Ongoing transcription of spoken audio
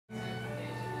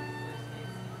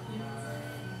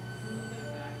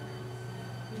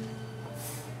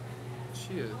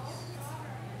Cheers.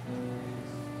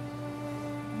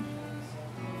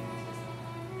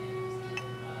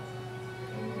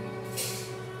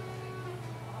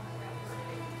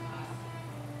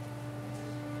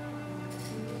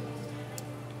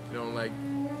 You don't like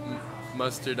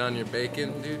mustard on your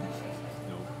bacon, dude?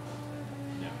 Nope.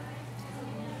 No.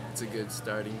 It's a good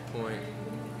starting point.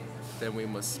 Then we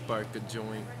must spark a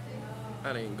joint.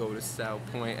 I didn't go to South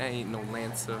Point. I ain't no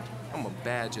Lancer. I'm a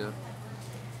badger.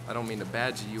 I don't mean to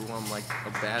badger you. I'm like a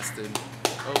bastard.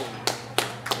 Oh,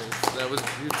 yes, that was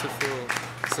beautiful.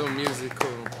 So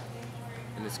musical.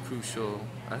 And it's crucial.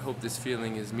 I hope this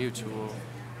feeling is mutual.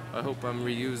 I hope I'm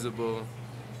reusable.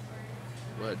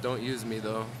 But don't use me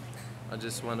though. I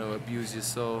just want to abuse your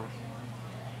soul.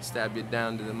 Stab you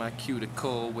down to my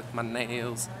cuticle with my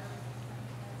nails.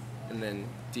 And then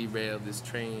derail this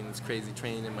train, this crazy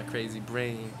train in my crazy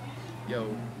brain. Yo,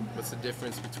 what's the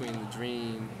difference between the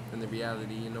dream and the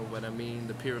reality? You know what I mean?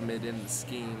 The pyramid and the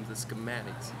scheme, the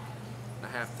schematics. I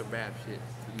have to rap shit,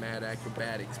 the mad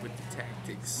acrobatics with the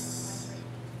tactics.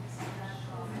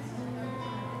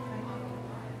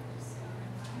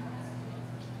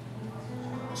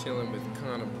 Chilling with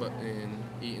Connor Button,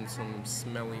 eating some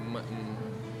smelly mutton.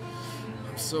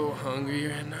 I'm so hungry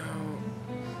right now.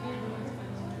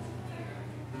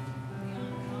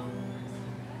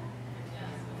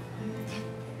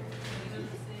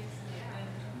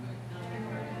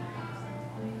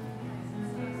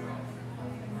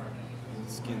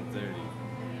 Skin 30.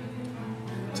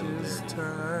 Tis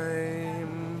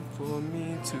time for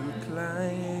me to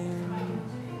climb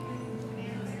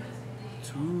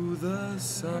to the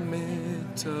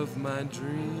summit of my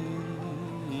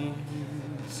dreams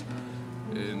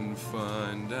and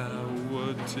find out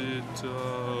what it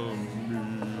all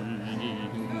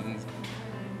means.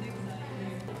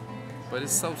 But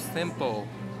it's so simple.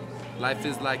 Life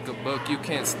is like a book, you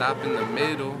can't stop in the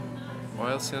middle, or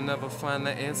else you'll never find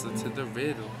the answer to the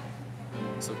riddle.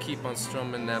 So keep on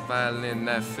strumming that violin,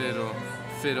 that fiddle,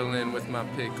 fiddling with my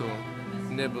pickle,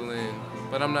 nibbling.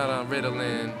 But I'm not on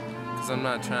Ritalin, cause I'm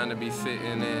not trying to be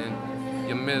fitting in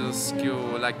your middle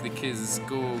school like the kids at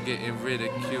school getting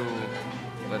ridiculed.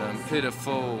 But I'm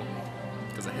pitiful,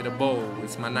 cause I hit a bowl.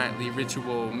 It's my nightly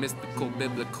ritual, mystical,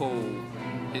 biblical.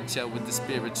 Hit ya with the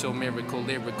spiritual, miracle,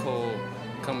 lyrical.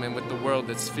 Coming with the world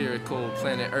that's spherical,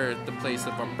 planet Earth, the place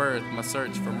of our birth, my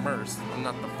search for mirth. I'm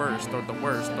not the first or the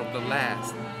worst or the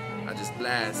last. I just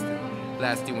blast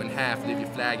you in half, leave your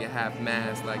flag at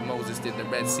half-mast, like Moses did the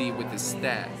Red Sea with his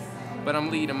staff. But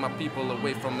I'm leading my people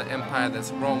away from the empire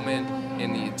that's Roman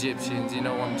and the Egyptians. You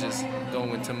know, I'm just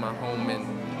going to my home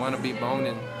and wanna be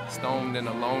boning, stoned and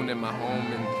alone in my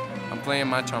home, and I'm playing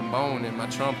my trombone and my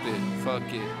trumpet.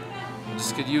 Fuck it.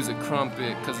 Just could use a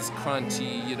crumpet, cause it's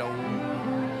crunchy, you know.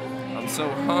 I'm so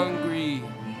hungry.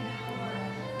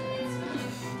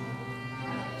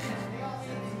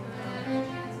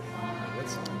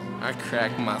 I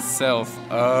crack myself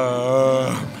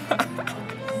up.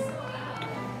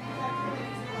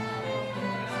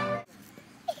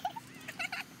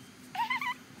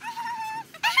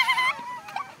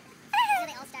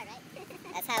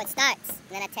 That's how it starts, and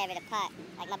then I tear it apart.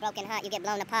 Like my broken heart, you get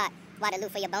blown apart. Waterloo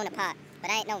for your Bonaparte.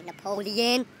 But I ain't no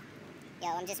Napoleon. Yo,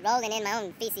 I'm just rolling in my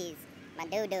own feces. My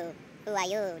doo-doo. Who are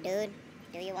you, dude?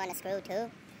 Do you want to screw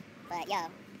too? But yo,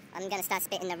 I'm gonna start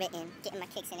spitting the written, getting my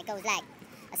kicks in. It goes like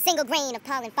a single grain of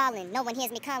pollen falling. No one hears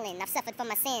me calling. I've suffered for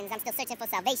my sins. I'm still searching for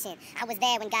salvation. I was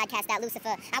there when God cast out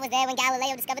Lucifer. I was there when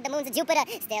Galileo discovered the moons of Jupiter.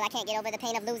 Still, I can't get over the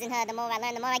pain of losing her. The more I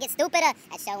learn, the more I get stupider.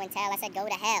 At show and tell, I said go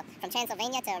to hell. From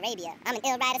Transylvania to Arabia. I'm an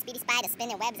ill rider, speedy spider,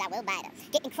 spinning webs, I will bite her.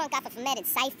 Getting crunk off a fermented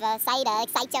cipher, cider.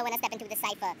 Excite ya when I step into the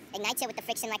cipher. Ignite ya with the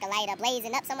friction like a lighter.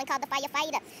 Blazing up, someone called the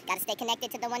firefighter. Gotta stay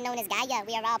connected to the one known as Gaia.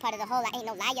 We are all part of the whole, I ain't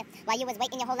no liar. While you was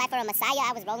waiting your whole life for a messiah,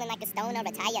 I was rolling like a stone or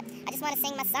retire. I just wanna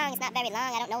sing my song, it's not very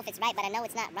long. I don't know if it's right, but I know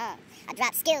it's not wrong. I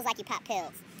drop skills like you pop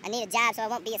pills. I need a job so I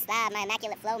won't be a slob. My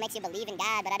immaculate flow makes you believe in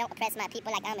God, but I don't oppress my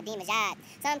people like I'm a demon god.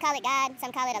 Some call it God,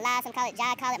 some call it Allah, some call it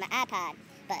Jah, call it my iPod.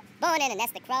 But born in a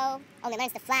nest of crow, only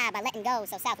learns to fly by letting go.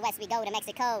 So southwest we go to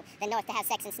Mexico, then north to have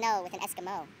sex and snow with an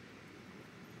Eskimo.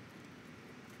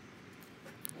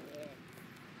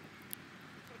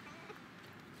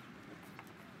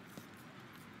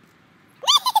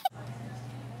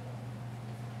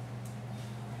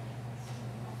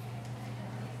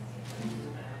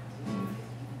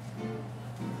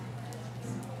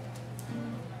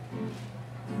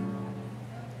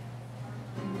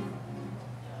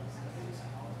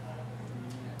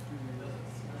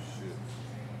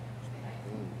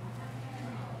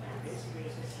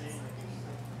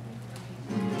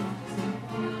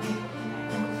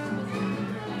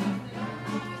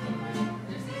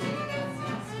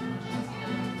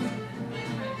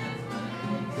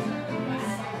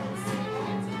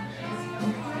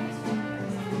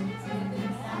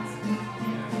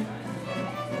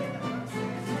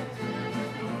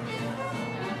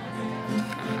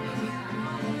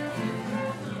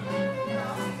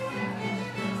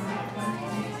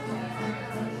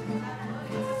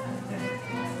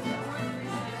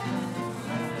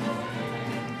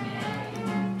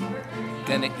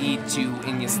 Gonna eat you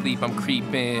in your sleep, I'm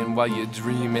creeping while you're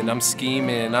dreaming. I'm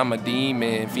scheming, I'm a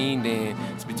demon, fiending.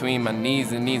 It's between my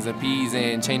knees and knees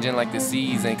appeasing, changing like the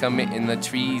season, committing the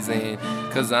treason.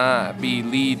 Cause I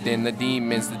believed in the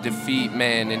demons, the defeat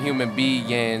man and human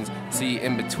beings. See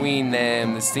in between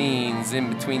them, the scenes,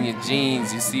 in between your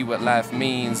genes, you see what life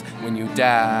means when you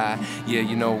die. Yeah,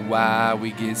 you know why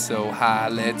we get so high,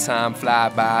 let time fly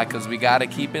by, cause we gotta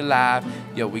keep it live.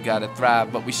 Yo, we gotta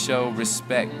thrive, but we show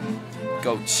respect.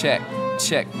 Go check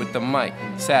with the mic.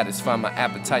 Satisfy my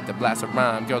appetite to blast a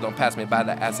rhyme. Girl, don't pass me by,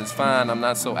 the ass is fine. I'm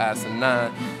not so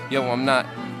asinine. Yo, I'm not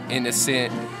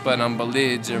innocent, but I'm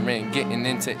belligerent, getting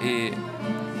into it.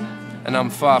 And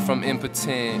I'm far from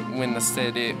impotent when I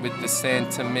said it with the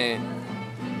sentiment.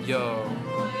 Yo,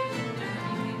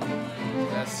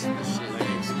 that's the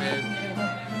shit, man.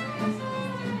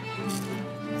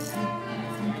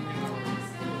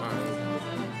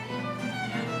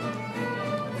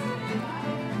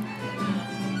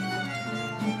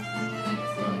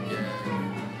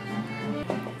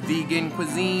 Vegan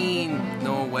cuisine,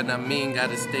 know what I mean,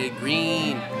 gotta stay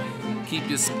green. Keep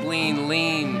your spleen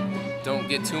lean, don't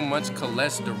get too much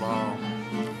cholesterol.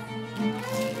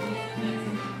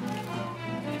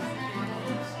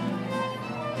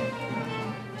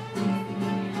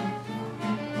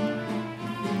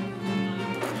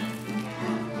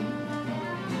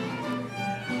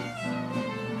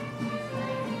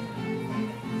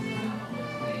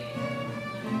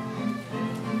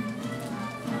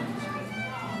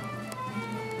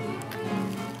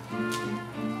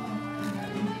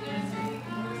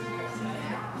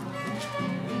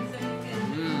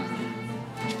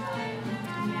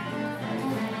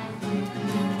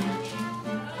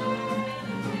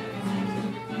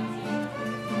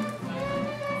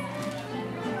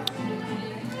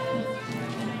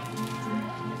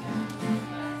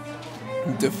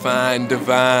 Define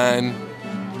divine,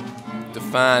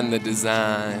 define the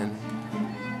design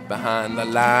behind the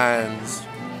lines.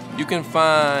 You can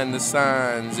find the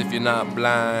signs if you're not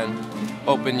blind.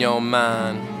 Open your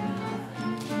mind,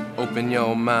 open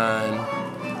your mind,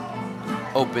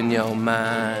 open your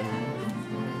mind,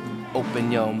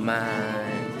 open your mind.